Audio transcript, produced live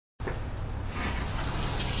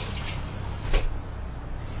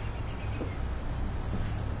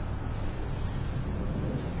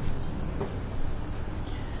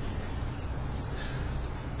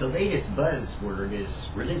the latest buzzword is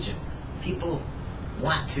religion. People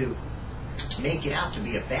want to make it out to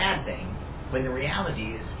be a bad thing when the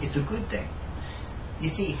reality is it's a good thing. You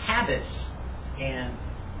see, habits and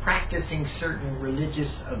practicing certain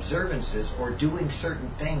religious observances or doing certain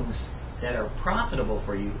things that are profitable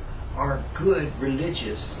for you are good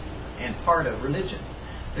religious and part of religion.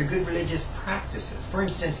 They're good religious practices. For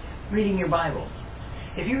instance, reading your Bible.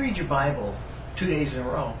 If you read your Bible 2 days in a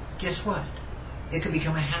row, guess what? It could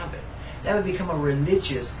become a habit. That would become a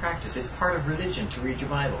religious practice. It's part of religion to read your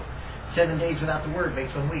Bible. 7 days without the Word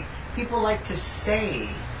makes 1 week. People like to say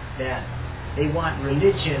that they want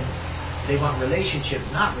religion, they want relationship,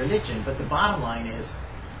 not religion, but the bottom line is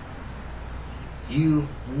you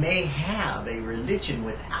may have a religion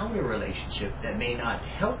without a relationship that may not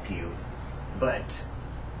help you, but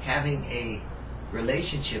having a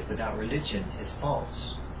relationship without religion is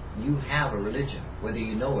false. You have a religion, whether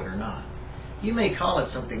you know it or not. You may call it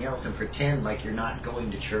something else and pretend like you're not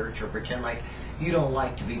going to church or pretend like you don't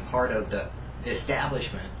like to be part of the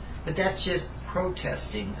establishment, but that's just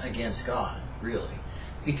protesting against God, really.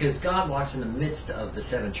 Because God walks in the midst of the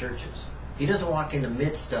 7 churches. He doesn't walk in the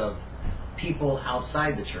midst of people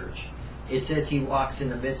outside the church. It says he walks in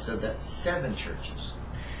the midst of the 7 churches.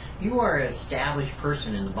 You are an established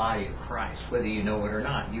person in the body of Christ, whether you know it or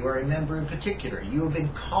not. You are a member in particular. You have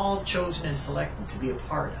been called, chosen, and selected to be a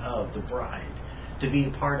part of the bride, to be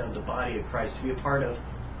a part of the body of Christ, to be a part of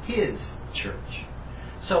his church.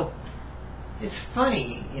 So it's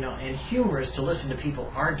funny, and humorous to listen to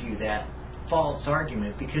people argue that false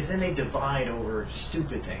argument, because then they divide over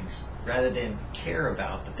stupid things rather than care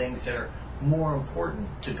about the things that are more important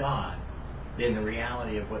to God than the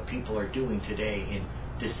reality of what people are doing today in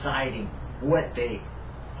deciding what they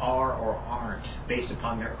are or aren't based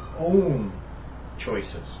upon their own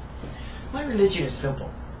choices. My religion is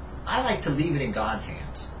simple. I like to leave it in God's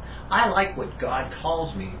hands. I like what God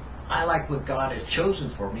calls me. I like what God has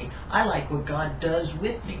chosen for me. I like what God does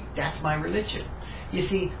with me. That's my religion. You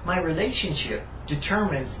see, my relationship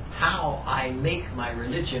determines how I make my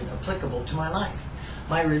religion applicable to my life.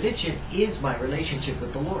 My religion is my relationship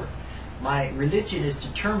with the Lord. My religion is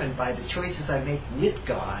determined by the choices I make with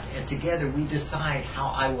God, and together we decide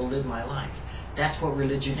how I will live my life. That's what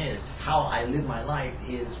religion is. How I live my life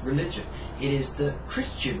is religion. It is the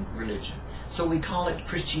Christian religion. So we call it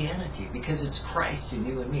Christianity because it's Christ in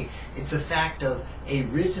you and me. It's the fact of a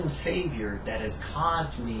risen Savior that has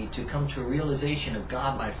caused me to come to a realization of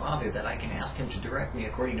God my Father, that I can ask him to direct me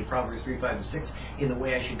according to Proverbs 3, 5, and 6 in the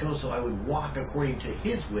way I should go, so I would walk according to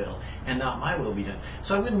his will and not my will be done.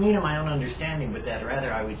 So I wouldn't lean on my own understanding, but that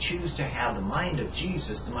rather I would choose to have the mind of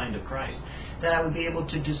Jesus, the mind of Christ, that I would be able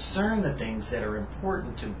to discern the things that are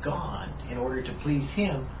important to God in order to please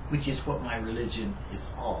him, which is what my religion is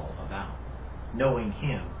all about. Knowing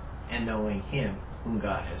him and knowing him whom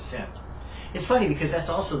God has sent. It's funny because that's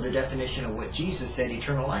also the definition of what Jesus said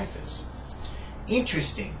eternal life is.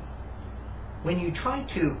 Interesting. When you try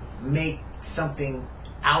to make something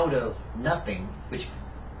out of nothing, which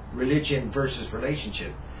religion versus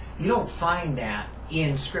relationship, you don't find that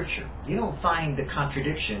in Scripture. You don't find the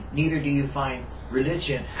contradiction. Neither do you find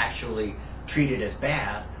religion actually treated as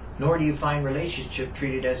bad, nor do you find relationship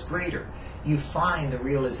treated as greater. You find the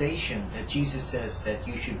realization that Jesus says that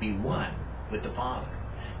you should be one with the Father,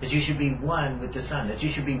 that you should be one with the Son, that you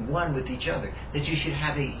should be one with each other, that you should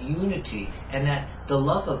have a unity, and that the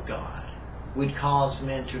love of God would cause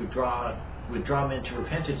men to draw men to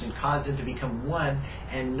repentance and cause them to become one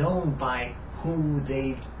and known by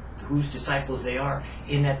whose disciples they are,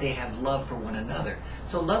 in that they have love for one another.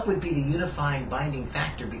 So love would be the unifying, binding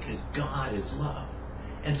factor because God is love.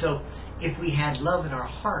 And so if we had love in our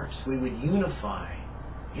hearts, we would unify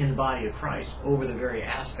in the body of Christ over the very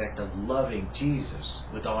aspect of loving Jesus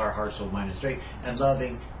with all our heart, soul, mind, and strength, and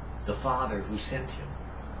loving the Father who sent him.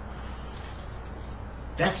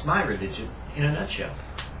 That's my religion in a nutshell.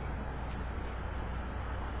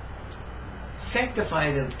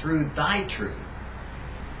 Sanctify them through thy truth.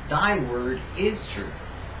 Thy word is truth.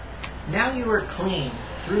 Now you are clean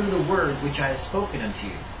through the word which I have spoken unto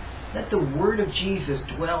you. Let the word of Jesus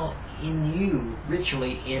dwell in you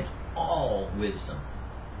richly in all wisdom.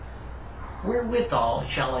 Wherewithal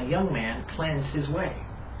shall a young man cleanse his way?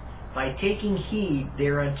 By taking heed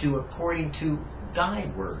thereunto according to thy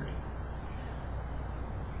word.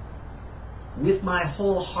 With my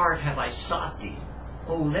whole heart have I sought thee.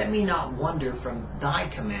 O let me not wander from thy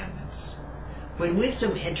commandments. When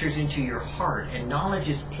wisdom enters into your heart, and knowledge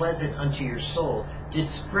is pleasant unto your soul,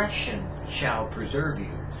 discretion shall preserve you,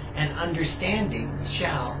 and understanding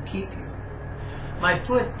shall keep you. My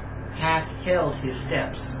foot hath held his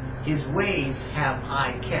steps, His ways have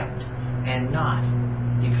I kept, and not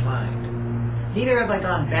declined. Neither have I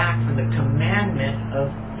gone back from the commandment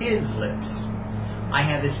of His lips. I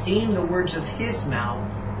have esteemed the words of His mouth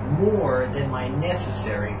more than my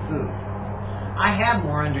necessary food. I have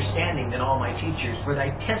more understanding than all my teachers, for thy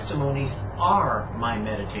testimonies are my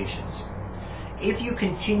meditations. If you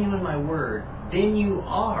continue in my word, then you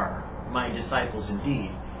are my disciples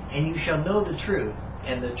indeed, and you shall know the truth,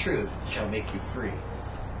 and the truth shall make you free.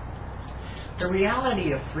 The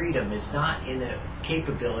reality of freedom is not in the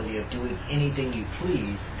capability of doing anything you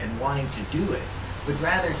please and wanting to do it, but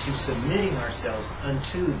rather to submitting ourselves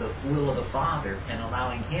unto the will of the Father and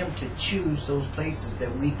allowing Him to choose those places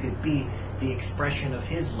that we could be the expression of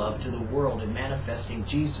His love to the world and manifesting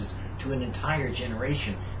Jesus to an entire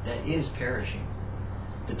generation that is perishing.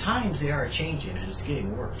 The times, they are changing, and it's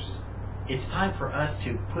getting worse. It's time for us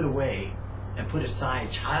to put away and put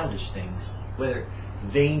aside childish things, whether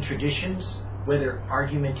vain traditions, whether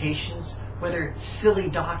argumentations, whether silly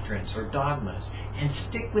doctrines or dogmas, and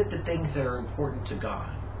stick with the things that are important to God.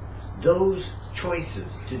 Those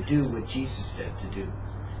choices to do what Jesus said to do,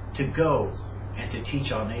 to go and to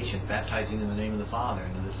teach all nations, baptizing in the name of the Father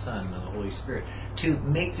and of the Son and of the Holy Spirit, to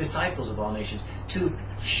make disciples of all nations, to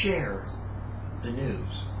share the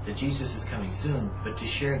news that Jesus is coming soon, but to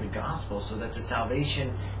share the gospel so that the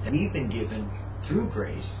salvation that we've been given through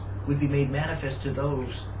grace would be made manifest to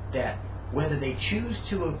those that, whether they choose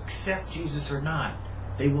to accept Jesus or not,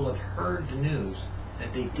 they will have heard the news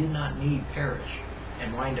that they did not need perish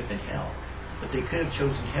and wind up in hell, but they could have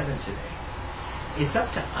chosen heaven today. It's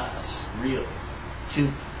up to us, really, to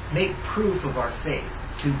make proof of our faith,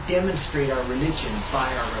 to demonstrate our religion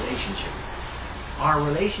by our relationship. Our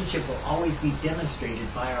relationship will always be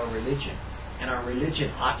demonstrated by our religion, and our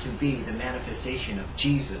religion ought to be the manifestation of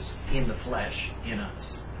Jesus in the flesh in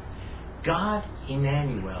us. God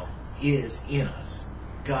Emmanuel is in us.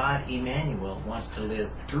 God Emmanuel wants to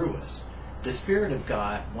live through us. The Spirit of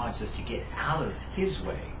God wants us to get out of His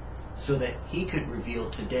way so that He could reveal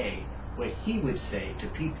today what He would say to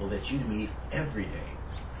people that you meet every day.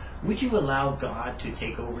 Would you allow God to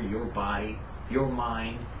take over your body, your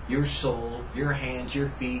mind, your soul, your hands, your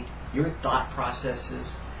feet, your thought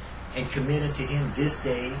processes, and commit it to Him this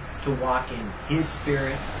day to walk in His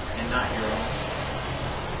Spirit and not your own?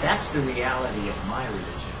 That's the reality of my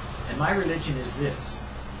religion. And my religion is this,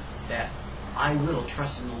 that I will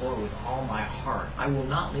trust in the Lord with all my heart. I will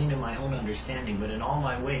not lean in my own understanding, but in all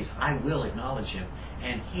my ways I will acknowledge Him,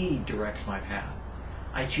 and He directs my path.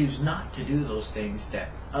 I choose not to do those things that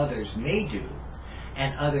others may do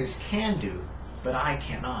and others can do, but I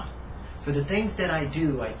cannot. For the things that I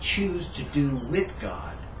do, I choose to do with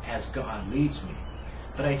God as God leads me.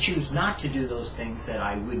 But I choose not to do those things that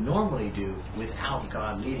I would normally do without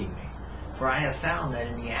God leading me. For I have found that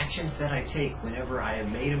in the actions that I take whenever I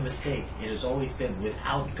have made a mistake, it has always been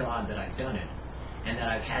without God that I've done it, and that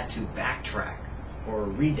I've had to backtrack or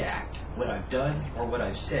redact what I've done or what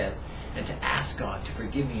I've said, and to ask God to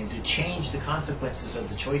forgive me and to change the consequences of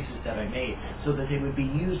the choices that I made so that they would be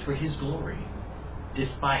used for His glory,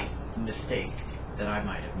 despite the mistake that I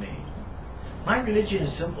might have made. My religion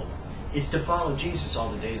is simple. It's to follow Jesus all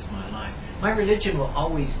the days of my life. My religion will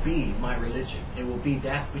always be my religion. It will be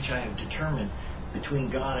that which I have determined between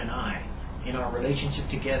God and I in our relationship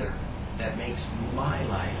together that makes my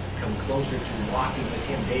life come closer to walking with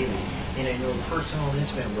Him daily in a more personal and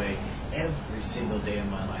intimate way every single day of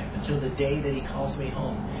my life until the day that He calls me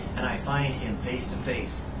home and I find Him face to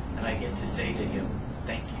face and I get to say to Him,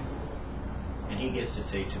 thank you. And He gets to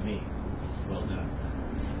say to me, well done.